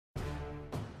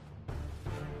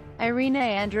Irina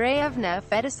Andreevna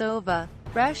Fetisova,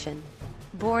 Russian.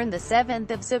 Born the 7th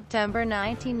of September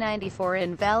 1994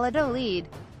 in Valladolid,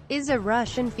 is a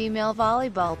Russian female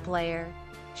volleyball player.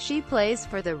 She plays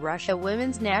for the Russia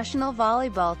women's national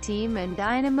volleyball team and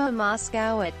Dynamo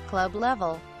Moscow at club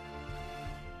level.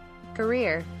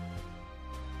 Career.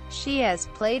 She has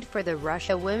played for the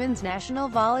Russia women's national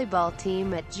volleyball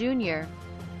team at junior.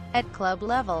 At club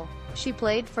level, she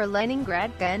played for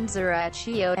Leningrad and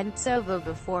Zaratchio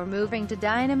before moving to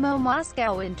Dynamo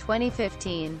Moscow in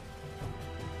 2015.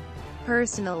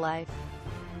 Personal life.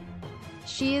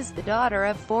 She is the daughter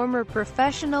of former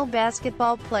professional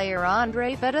basketball player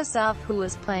Irina Fetisova, who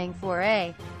was playing for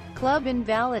a club in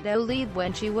Valladolid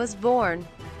when she was born.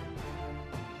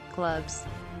 Clubs.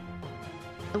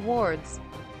 Awards.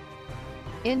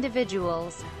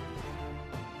 Individuals.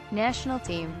 National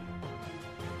team.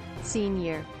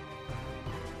 Senior.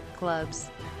 Clubs.